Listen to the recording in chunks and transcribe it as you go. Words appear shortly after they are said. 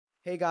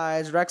Hey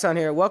guys, Rexon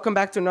here. Welcome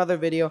back to another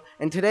video,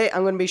 and today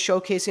I'm going to be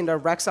showcasing the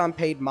Rexon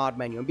paid mod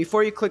menu. And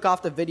before you click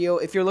off the video,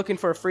 if you're looking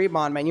for a free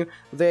mod menu,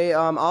 they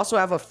also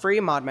have a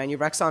free mod menu,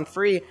 Rexon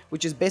Free,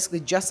 which is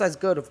basically just as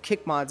good of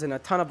kick mods and a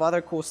ton of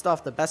other cool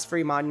stuff, the best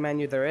free mod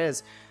menu there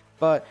is.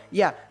 But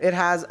yeah, it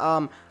has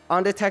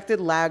undetected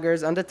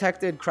laggers,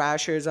 undetected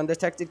crashers,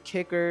 undetected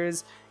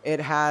kickers. It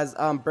has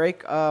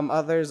break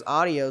others'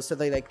 audio so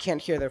they can't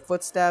hear their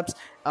footsteps.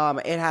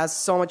 It has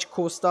so much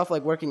cool stuff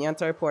like working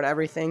anti-report,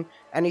 everything,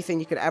 anything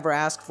you could ever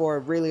ask for.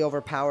 Really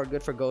overpowered,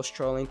 good for ghost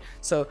trolling.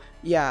 So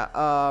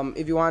yeah,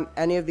 if you want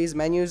any of these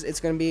menus, it's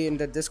going to be in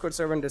the Discord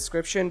server in the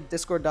description,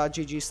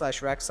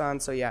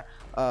 discord.gg/Rexon. So yeah,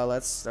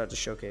 let's start the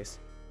showcase.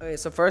 Okay,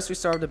 so first we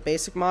start with the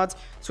basic mods.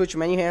 Switch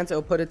menu hands, it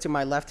will put it to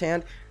my left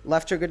hand.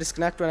 Left trigger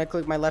disconnect. When I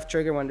click my left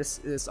trigger, when this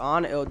is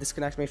on, it will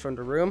disconnect me from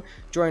the room.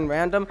 Join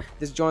random.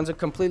 This joins a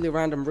completely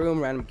random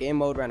room, random game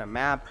mode, random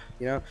map,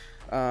 you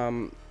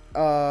know.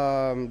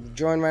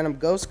 Join random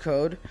ghost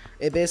code.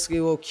 It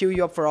basically will queue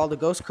you up for all the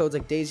ghost codes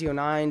like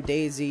Daisy09,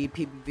 Daisy,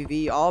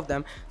 PPV, all of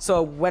them.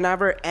 So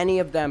whenever any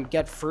of them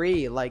get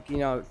free, like, you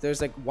know, there's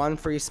like one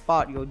free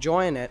spot, you'll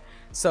join it.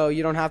 So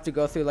you don't have to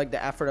go through like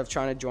the effort of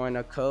trying to join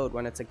a code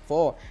when it's like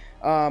full.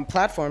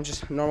 Platforms,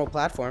 just normal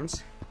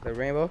platforms, the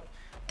rainbow.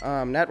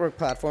 Network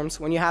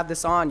platforms. When you have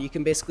this on, you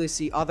can basically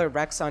see other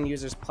Rexon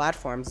users'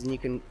 platforms and you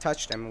can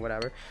touch them or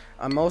whatever.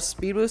 Most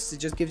speed boosts, it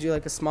just gives you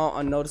like a small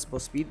unnoticeable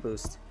speed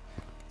boost.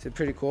 So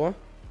pretty cool.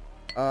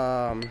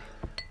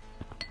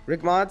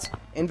 Rig mods,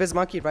 invis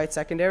monkey right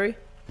secondary.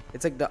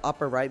 It's like the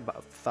upper right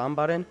thumb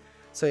button.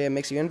 So yeah, it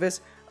makes you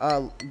invis.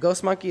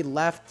 Ghost monkey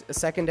left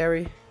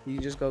secondary. You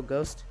just go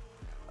ghost.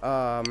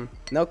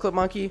 No clip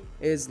monkey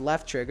is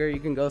left trigger. You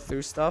can go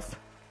through stuff.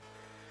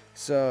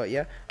 So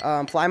yeah.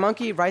 Fly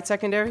monkey right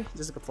secondary.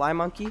 Just like a fly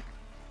monkey.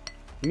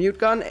 Mute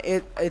gun,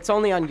 it's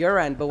only on your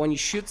end, but when you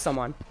shoot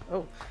someone,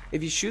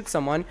 if you shoot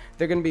someone,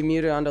 they're gonna be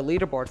muted on the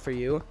leaderboard for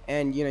you,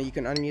 and you know you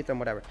can unmute them,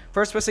 whatever.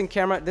 First person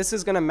camera, this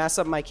is gonna mess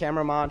up my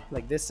camera mod,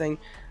 like this thing,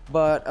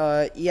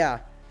 but yeah,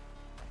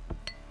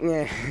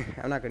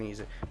 I'm not gonna use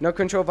it. No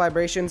control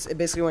vibrations. It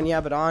basically, when you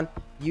have it on,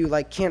 you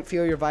like can't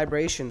feel your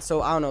vibrations.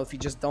 So I don't know if you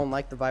just don't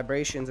like the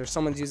vibrations or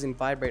someone's using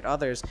vibrate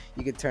others,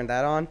 you could turn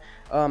that on.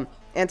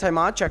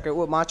 Anti-mod checker.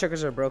 Well, mod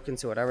checkers are broken,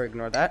 so whatever,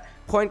 ignore that.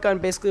 Point gun,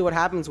 basically what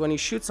happens when you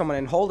shoot someone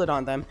and hold it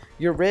on them,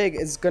 your rig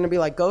is gonna be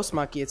like ghost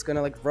monkey. It's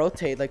gonna like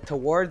rotate like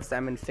towards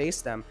them and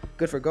face them.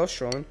 Good for ghost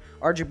trolling.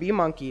 RGB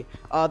monkey.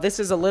 This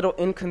is a little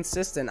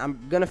inconsistent.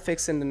 I'm gonna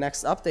fix in the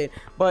next update,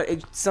 but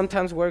it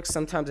sometimes works,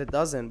 sometimes it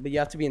doesn't. But you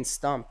have to be in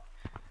stump.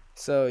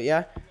 So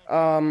yeah.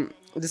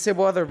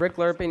 Disable other rig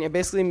lerping. It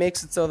basically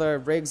makes it so the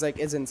rigs like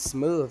isn't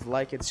smooth,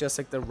 like it's just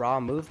like the raw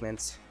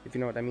movements, if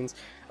you know what that means.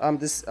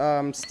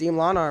 Steam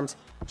lawn arms,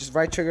 just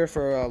right trigger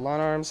for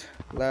lawn arms,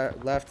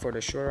 left for the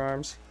short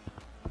arms.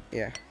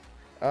 Yeah.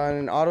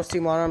 And auto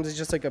steam lawn arms is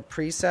just like a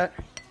preset,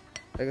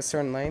 like a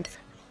certain length.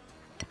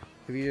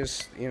 If you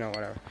just, you know,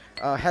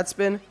 whatever. Head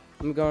spin.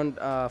 I'm going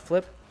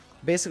flip.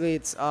 Basically,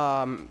 it's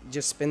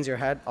just spins your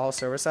head all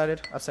server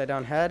sided, upside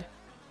down head.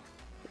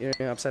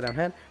 Upside down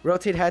head.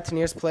 Rotate head to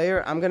nearest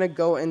player. I'm gonna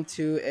go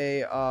into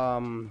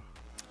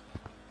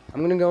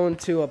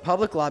a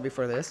public lobby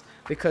for this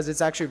because it's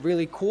actually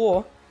really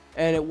cool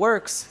and it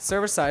works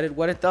server sided.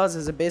 What it does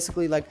is it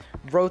basically like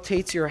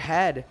rotates your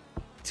head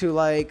to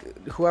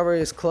like whoever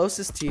is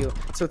closest to you.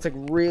 So it's like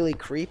really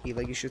creepy.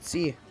 Like you should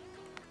see.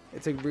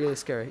 It's like really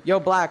scary.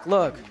 Yo, Black,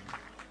 look.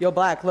 Yo,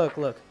 Black,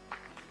 look.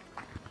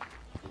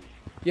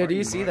 Yo, do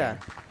you see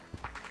that?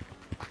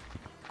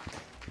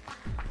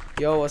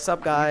 Yo, what's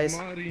up, guys?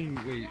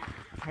 Wait,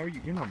 how are you?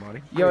 You're not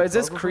modding. Yo, is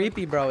this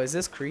creepy, bro? Is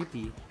this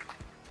creepy?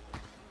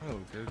 Oh,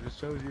 it just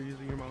shows you're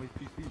using your Molly's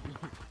PC.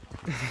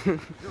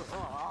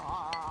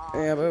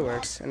 Yeah, but it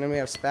works. And then we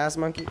have Spaz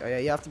Monkey. Oh yeah,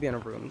 you have to be in a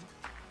room.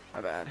 My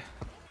bad.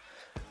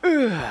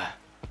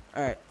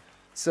 Alright.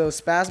 So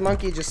Spaz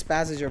Monkey just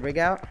spazzes your rig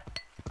out.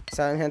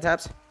 Silent hand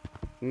taps.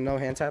 No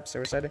hand taps,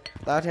 server sided.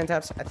 Loud hand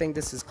taps. I think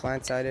this is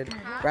client sided.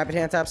 Rapid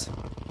hand taps.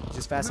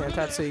 Just fast hand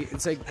taps, so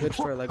it's like good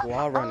for like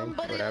wall running,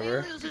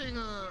 whatever.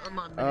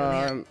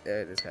 Yeah,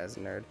 this guy's a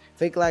nerd.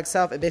 Fake lag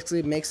self, it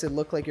basically makes it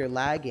look like you're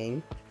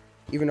lagging,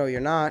 even though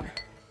you're not.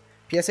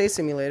 PSA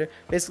simulator,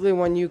 basically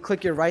when you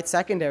click your right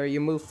secondary,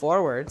 you move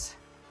forwards,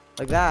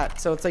 like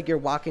that. So it's like you're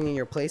walking in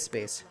your play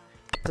space.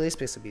 Play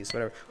space abuse,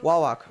 whatever.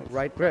 Wall walk,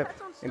 right grip.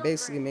 It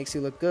basically makes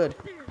you look good.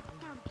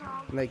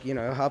 Like, you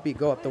know, it'll help you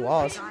go up the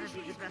walls.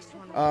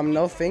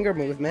 No finger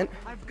movement.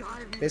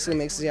 Basically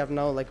makes you have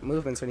no like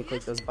movements when you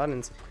click those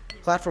buttons.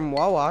 Platform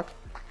wall walk.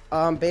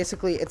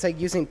 Basically it's like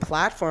using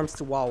platforms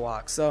to wall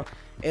walk, so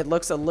it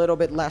looks a little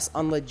bit less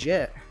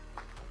unlegit.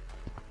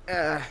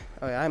 Oh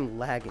yeah, I'm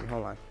lagging.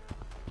 Hold on.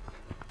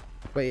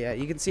 But yeah,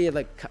 you can see it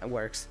like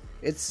works.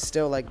 It's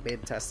still like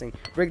beta testing.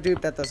 Rig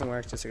dupe, that doesn't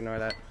work. Just ignore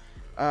that.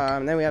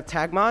 Then we have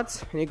tag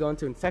mods, and you go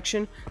into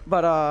infection.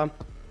 But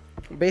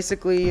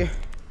basically,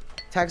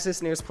 tag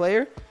assist nearest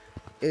player.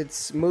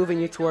 It's moving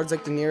you towards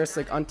like the nearest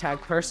like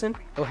untagged person.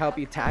 It'll help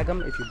you tag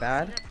them if you're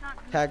bad.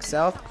 Tag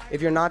self. If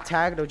you're not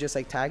tagged, it'll just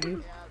like tag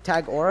you.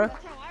 Tag aura.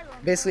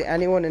 basically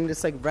anyone in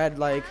this like red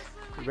like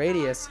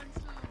radius,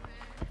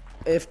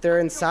 if they're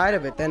inside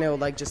of it, then it'll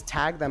like just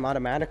tag them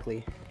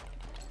automatically.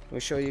 Let me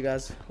show you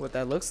guys what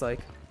that looks like.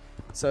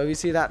 So you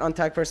see that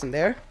untagged person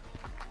there?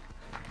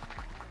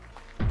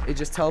 It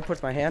just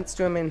teleports my hands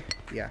to him, and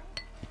yeah.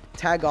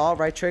 Tag all,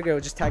 right trigger, it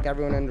will just tag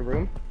everyone in the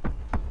room.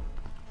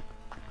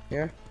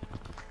 Yeah.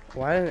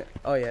 Why didn't it?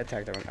 Oh yeah, it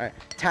tagged everyone. Alright.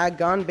 Tag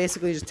gun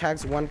basically just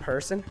tags one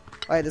person.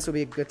 Alright, this will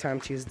be a good time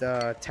to use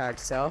the tag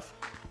self.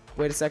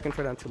 Wait a second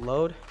for them to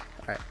load.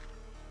 Alright.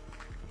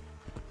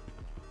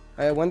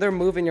 When they're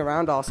moving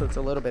around also, it's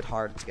a little bit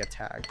hard to get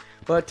tagged.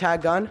 But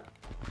tag gun,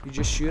 you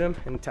just shoot him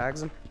and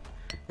tags him.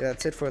 Yeah,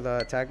 that's it for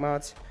the tag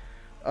mods.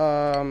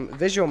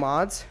 Visual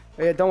mods.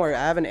 Yeah, don't worry,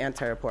 I have an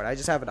anti-report. I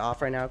just have it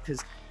off right now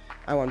because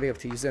I want to be able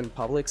to use it in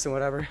Publix and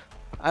whatever.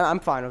 I'm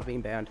fine with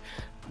being banned.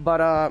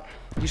 But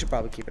you should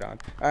probably keep it on.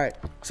 Alright,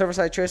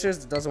 server-side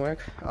tracers, it doesn't work.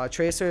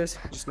 Tracers,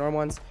 just normal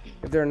ones.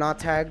 If they're not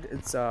tagged,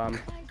 it's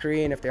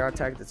green. If they are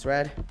tagged, it's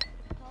red.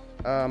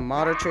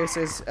 Modder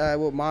tracers,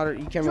 well, modder,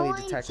 you can't really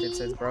detect it,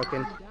 so it's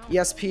broken.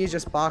 ESP is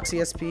just box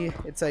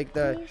ESP. It's like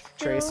the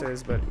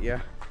tracers, but yeah.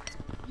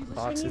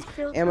 Boxes.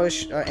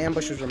 Ambush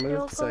was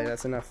removed, so yeah,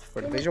 that's enough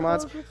for the visual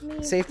mods.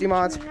 Safety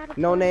mods,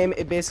 no name.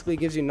 It basically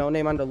gives you no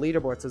name on the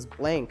leaderboard. It says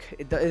blank.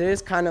 It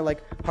is kind of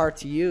like hard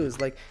to use.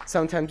 Like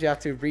sometimes you have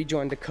to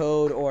rejoin the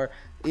code, or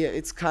yeah,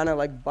 it's kind of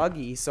like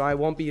buggy. So I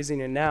won't be using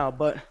it now,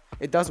 but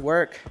it does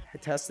work. I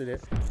tested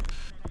it.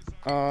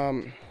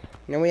 Then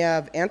we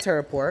have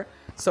anti-report.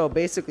 So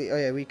basically, oh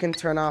yeah, we can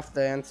turn off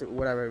the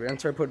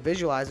anti-report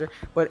visualizer.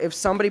 But if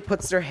somebody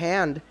puts their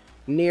hand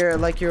near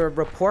like your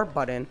report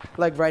button,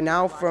 like right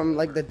now from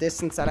like the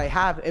distance that I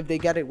have, if they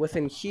get it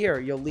within here,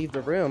 you'll leave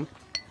the room.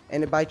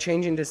 And by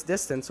changing this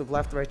distance with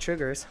left right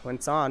triggers when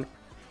it's on,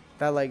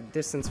 that like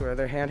distance where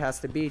their hand has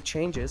to be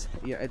changes.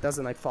 Yeah, it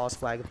doesn't like false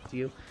flag to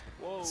you.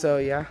 Whoa. So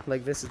yeah,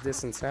 like this is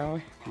distance now.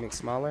 Make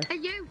smaller. Hey,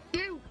 you.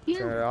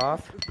 Turn it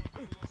off.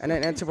 And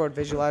then anti-report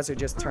visualizer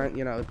just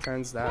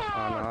turns that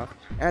on and off.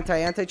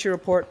 Anti-cheat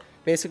report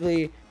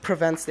basically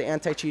prevents the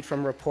anti-cheat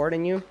from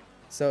reporting you.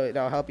 So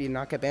it'll help you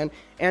not get banned.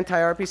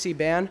 Anti-RPC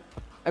ban.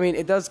 I mean,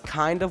 it does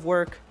kind of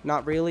work.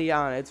 Not really.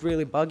 It's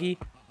really buggy.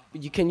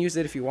 But you can use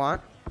it if you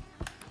want.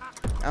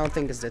 I don't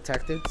think it's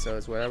detected, so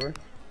it's whatever.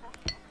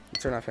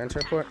 Turn off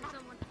anti-report.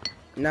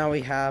 Now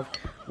we have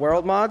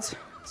world mods.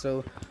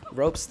 So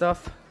rope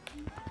stuff.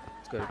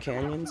 Let's go to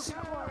canyons.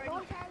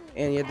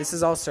 And yeah, this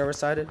is all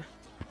server-sided.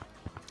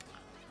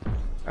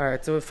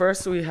 Alright, so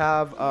first we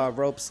have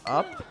ropes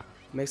up.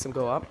 Makes them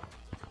go up.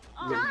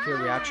 Hear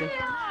reaction.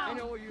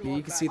 Yeah,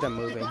 you can see them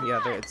moving.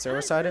 Yeah, it's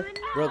server-sided.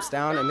 Ropes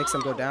down, it makes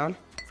them go down.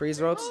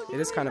 Freeze ropes, it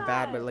is kind of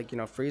bad, but like,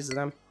 freezes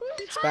them.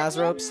 Spaz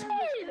ropes,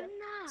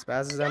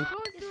 spazzes them.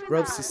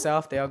 Ropes to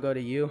self, they all go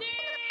to you.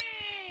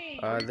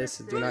 This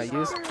do not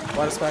use.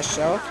 Water splash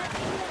shelf.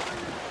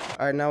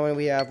 Alright, now when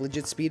we have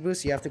legit speed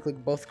boost, you have to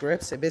click both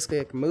grips. It basically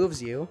like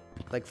moves you,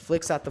 like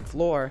flicks at the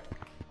floor,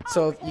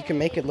 so you can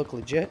make it look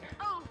legit.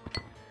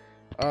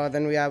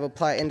 Then we have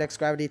apply index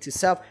gravity to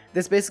self.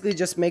 This basically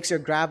just makes your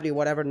gravity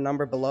whatever the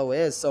number below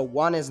is. So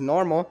 1 is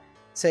normal.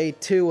 Say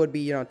 2 would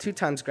be 2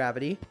 times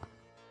gravity.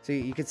 So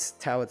you could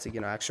tell it's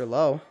extra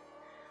low.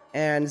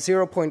 And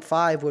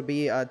 0.5 would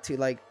be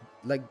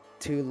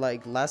to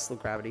less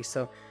gravity.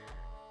 So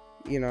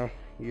your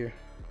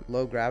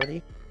low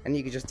gravity, and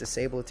you can just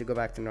disable it to go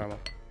back to normal.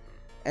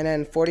 And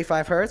then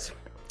 45 hertz.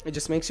 It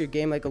just makes your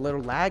game like a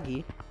little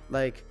laggy.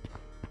 Like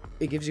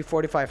it gives you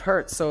 45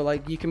 hertz, so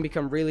like you can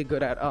become really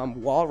good at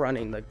wall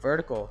running, like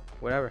vertical,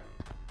 whatever.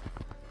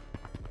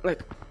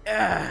 Like,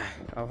 oh,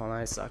 hold on,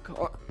 I suck.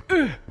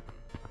 Yeah,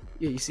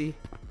 you see,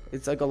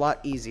 it's like a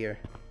lot easier.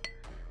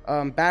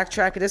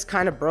 Backtrack, it is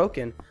kind of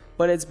broken,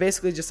 but it's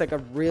basically just like a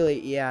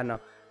really,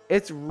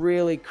 it's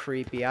really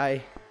creepy.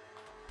 I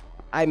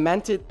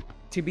meant it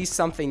to be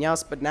something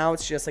else, but now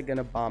it's just like an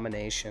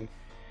abomination.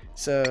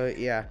 So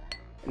yeah,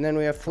 and then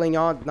we have fling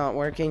on, not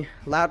working.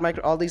 Loud mic,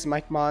 all these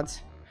mic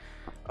mods.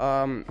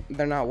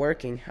 They're not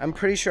working. I'm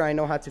pretty sure I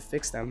know how to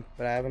fix them,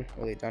 but I haven't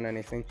really done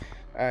anything.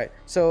 Alright,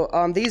 so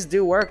these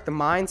do work, the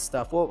mine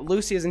stuff. Well,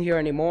 Lucy isn't here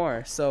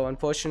anymore, so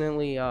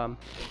unfortunately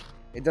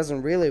it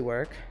doesn't really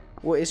work.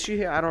 Well, is she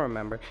here? I don't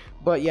remember.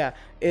 But yeah,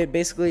 it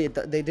basically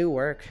they do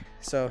work.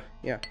 So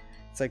yeah,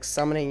 it's like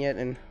summoning it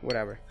and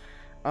whatever.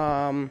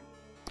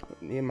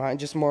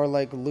 Just more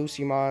like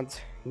Lucy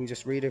mods. You can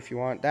just read it if you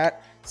want.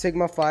 That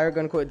Sigma Fire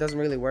Gun Quote, it doesn't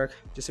really work.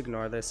 Just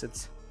ignore this.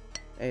 It's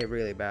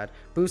really bad.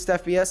 Boost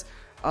FPS.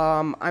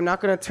 I'm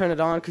not gonna turn it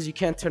on because you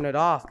can't turn it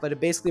off, but it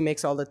basically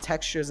makes all the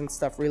textures and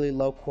stuff really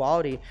low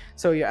quality,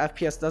 so your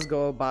FPS does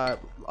go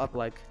up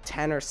like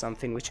 10 or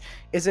something, which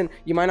isn't,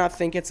 you might not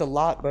think it's a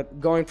lot, but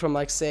going from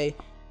like say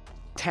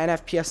 10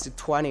 FPS to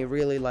 20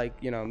 really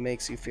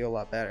makes you feel a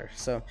lot better.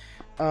 So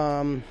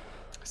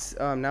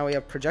now we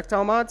have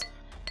projectile mods.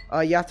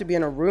 You have to be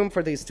in a room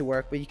for these to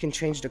work, but you can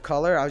change the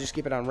color. I'll just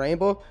keep it on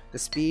rainbow. The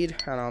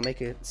speed, and I'll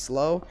make it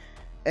slow.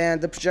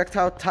 And the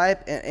projectile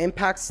type and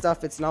impact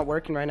stuff, it's not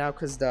working right now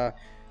because the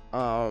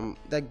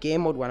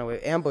game mode went away.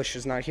 Ambush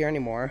is not here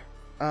anymore.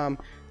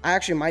 I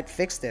actually might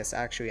fix this,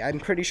 actually. I'm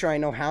pretty sure I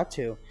know how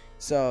to.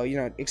 So, you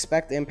know,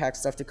 expect the impact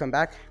stuff to come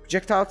back.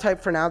 Projectile type,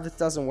 for now, this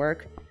doesn't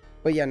work.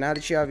 But yeah, now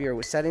that you have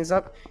your settings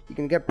up, you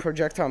can get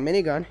projectile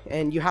minigun.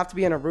 And you have to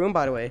be in a room,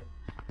 by the way.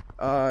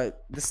 The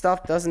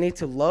stuff doesn't need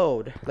to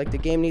load. Like, the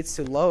game needs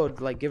to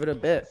load. Like, give it a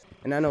bit.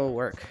 And then it'll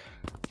work.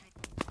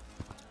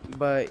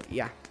 But,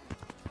 yeah.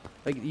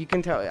 Like, you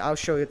can tell. I'll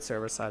show you the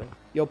server side.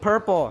 Yo,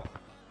 purple.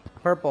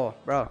 Purple,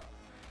 bro.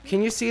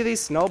 Can you see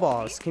these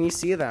snowballs? Can you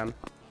see them?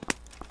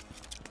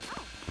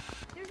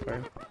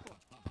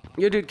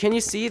 Yo, dude, can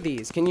you see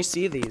these? Can you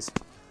see these?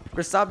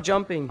 Bro, stop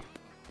jumping.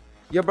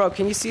 Yo, bro,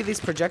 can you see these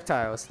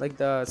projectiles? Like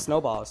the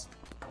snowballs.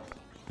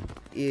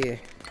 Yeah.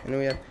 And then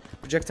we have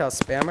projectile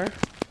spammer.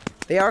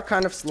 They are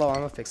kind of slow. I'm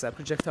gonna fix that.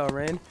 Projectile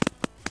rain.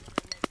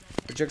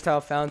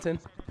 Projectile fountain.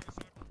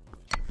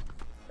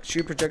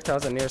 Shoot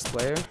projectiles at nearest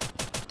player.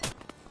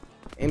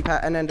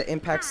 Impact, and then the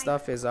impact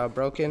stuff is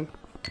broken.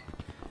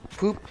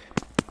 Poop.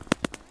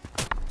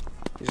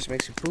 It just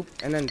makes you poop.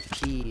 And then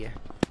pee.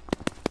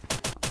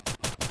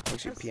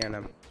 Makes you pee on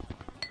them.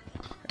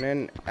 And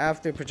then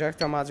after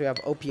projectile mods, we have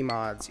OP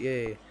mods.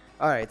 Yay.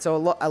 Alright,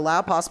 so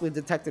allow possibly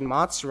detected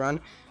mods to run.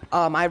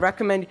 I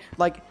recommend,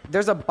 like,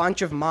 there's a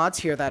bunch of mods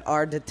here that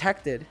are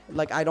detected.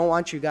 Like, I don't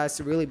want you guys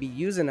to really be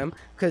using them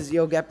because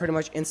you'll get pretty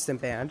much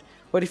instant banned.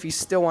 But if you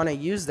still want to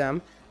use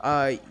them,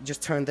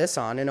 just turn this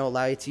on and it'll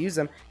allow you to use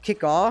them.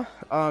 Kick all,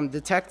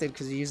 detected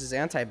because it uses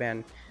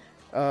anti-ban.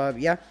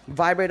 Yeah,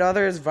 vibrate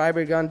others,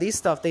 vibrate gun, these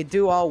stuff, they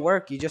do all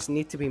work. You just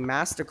need to be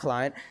master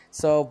client.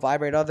 So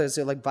vibrate others,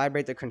 it'll like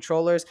vibrate the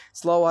controllers.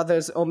 Slow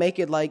others, it'll make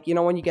it like, you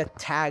know, when you get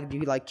tagged,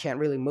 you like can't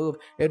really move.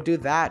 It'll do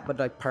that, but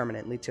like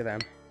permanently to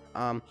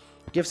them.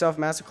 Give self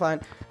master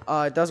client,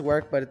 it does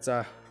work, but it's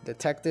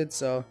detected,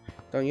 so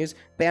don't use.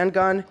 Ban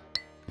gun,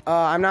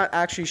 I'm not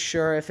actually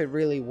sure if it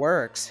really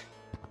works.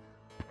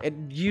 It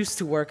used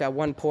to work at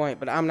one point,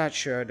 but I'm not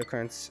sure the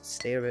current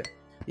state of it.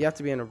 You have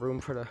to be in a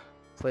room for the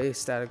play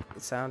static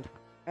sound.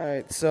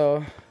 Alright,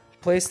 so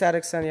play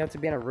static sound, you have to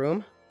be in a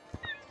room.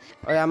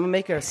 Oh yeah, I'm gonna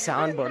make a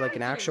soundboard, like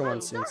an actual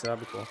one soon, so that'll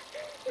be cool.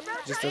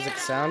 Just does like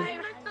sound.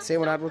 Say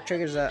when output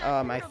triggers that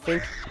I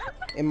think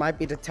it might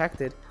be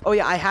detected. Oh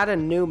yeah, I had a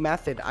new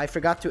method. I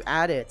forgot to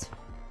add it.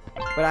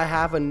 But I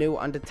have a new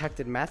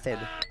undetected method.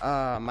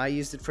 I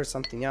used it for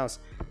something else.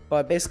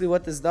 But basically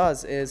what this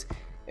does is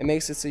it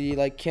makes it so you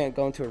like can't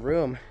go into a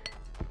room.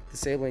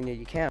 Disabling it,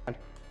 you can.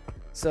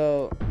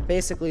 So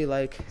basically,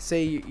 like,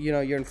 say you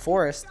know you're in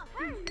forest,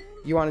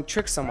 you want to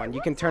trick someone, you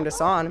can turn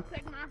this on,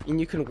 and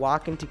you can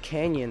walk into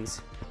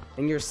canyons,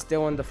 and you're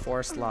still in the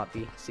forest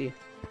lobby. See?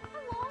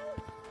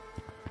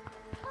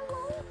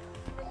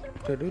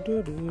 So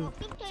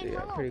yeah,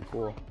 pretty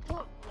cool.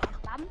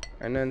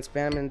 And then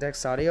spam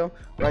index audio,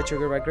 right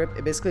trigger, right grip.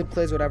 It basically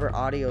plays whatever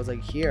audio is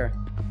like here.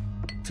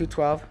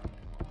 212.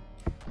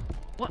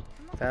 What?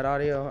 That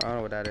audio, I don't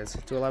know what that is.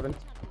 211.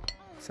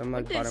 Something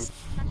like bottom.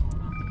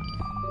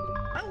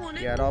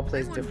 Yeah, it all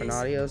plays different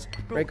audios.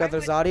 Break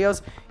others'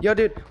 audios. Yo,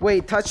 dude,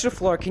 wait, touch the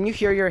floor. Can you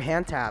hear your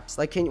hand taps?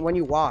 Like, when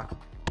you walk?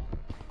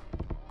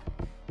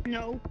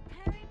 No.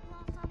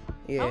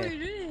 Yeah. How do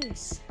you do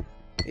this?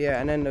 Yeah,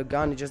 and then the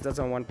gun, it just does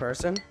on one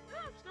person.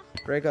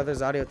 Break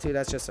others' audio too,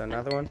 that's just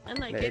another one. I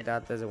like Yeah, it.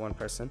 that does it one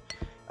person.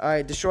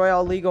 Alright, destroy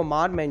all legal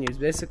mod menus.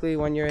 Basically,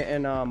 when you're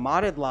in a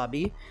modded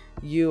lobby,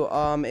 you,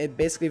 it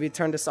basically, if you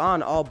turn this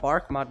on, all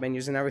bark mod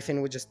menus and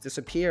everything would just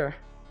disappear.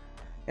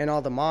 And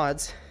all the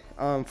mods.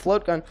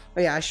 Float gun.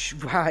 Oh yeah,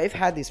 wow, I've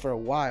had these for a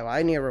while.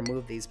 I need to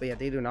remove these, but yeah,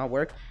 they do not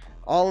work.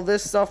 All of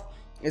this stuff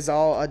is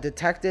all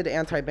detected.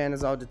 Anti-ban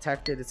is all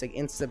detected. It's like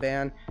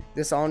insta-ban.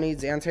 This all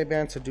needs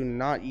anti-ban, so do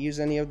not use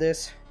any of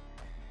this.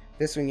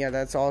 This one, yeah,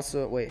 that's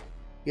also, wait.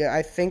 Yeah,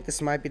 I think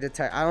this might be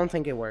detected. I don't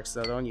think it works,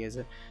 so don't use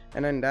it.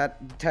 And then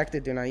that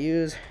detected, do not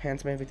use.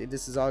 Anti-ban,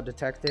 this is all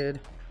detected.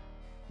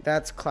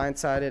 That's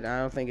client-sided. I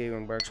don't think it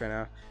even works right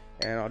now.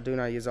 And I'll do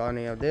not use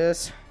any of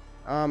this.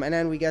 And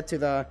then we get to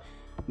the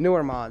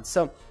newer mods.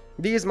 So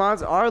these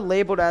mods are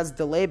labeled as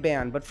delay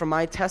ban, but from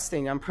my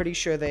testing, I'm pretty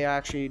sure they are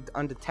actually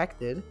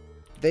undetected.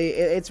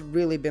 It's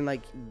really been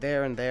like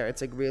there and there. It's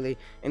like really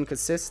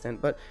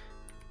inconsistent. But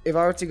if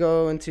I were to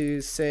go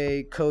into,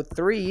 say, code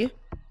 3,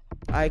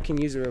 I can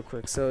use it real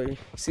quick. So you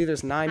see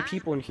there's 9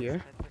 people in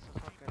here.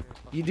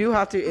 You do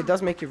have to, it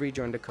does make you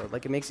rejoin the code.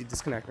 Like, it makes you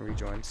disconnect and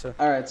rejoin. So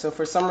alright, so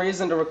for some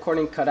reason the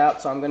recording cut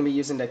out, so I'm going to be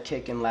using the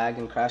kick and lag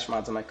and crash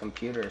mods on my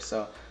computer.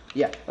 So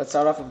yeah, let's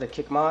start off with the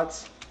kick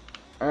mods.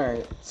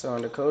 Alright, so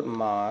under code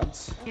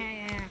mods.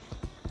 Yeah.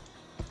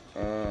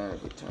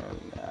 And we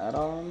turn that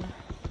on.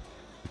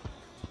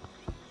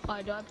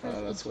 Alright, do I press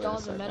let's wait install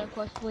a the second.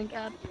 MetaQuest link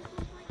app?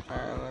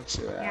 Alright, let's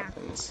see what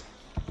happens.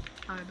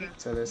 Okay.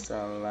 So this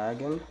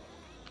lagging.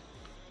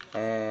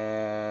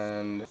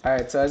 And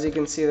alright, so as you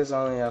can see, there's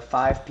only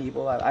 5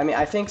 people. I mean,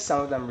 I think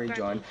some of them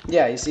rejoined.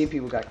 Yeah, you see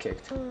people got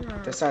kicked.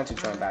 They're starting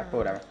to join back, but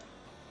whatever.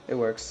 It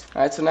works.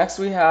 Alright, so next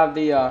we have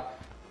the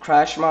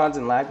crash mods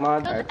and lag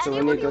mods. Alright, so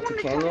we need to go to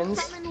canyons.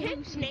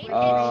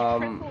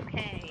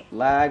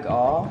 Lag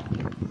all.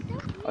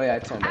 Oh yeah, I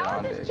turned it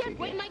on there.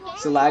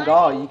 So lag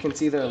all, you can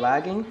see they're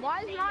lagging.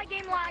 Why is my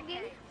game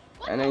lagging?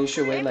 and then you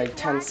should wait like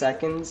 10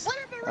 seconds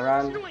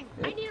around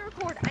I it, need to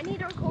record. I need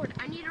to record.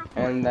 I need to record.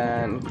 and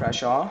then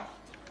press off.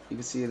 You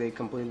can see they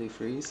completely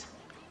freeze.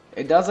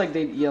 It does like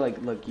yeah,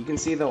 like look, you can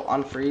see they'll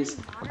unfreeze,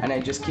 and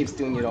it just keeps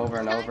doing it over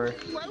and over.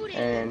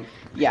 And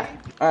yeah,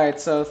 alright,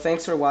 so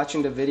thanks for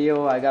watching the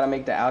video. I gotta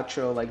make the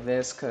outro like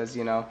this because,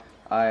 you know,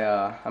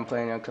 I'm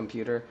playing on a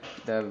computer.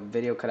 The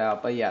video cut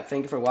out, but yeah,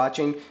 thank you for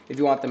watching. If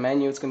you want the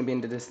menu, it's gonna be in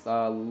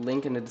the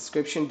link in the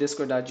description,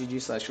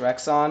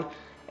 discord.gg/Rexon.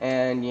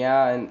 And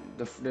yeah, and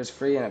there's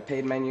free and a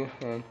paid menu.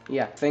 And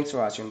yeah, thanks for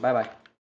watching. Bye bye.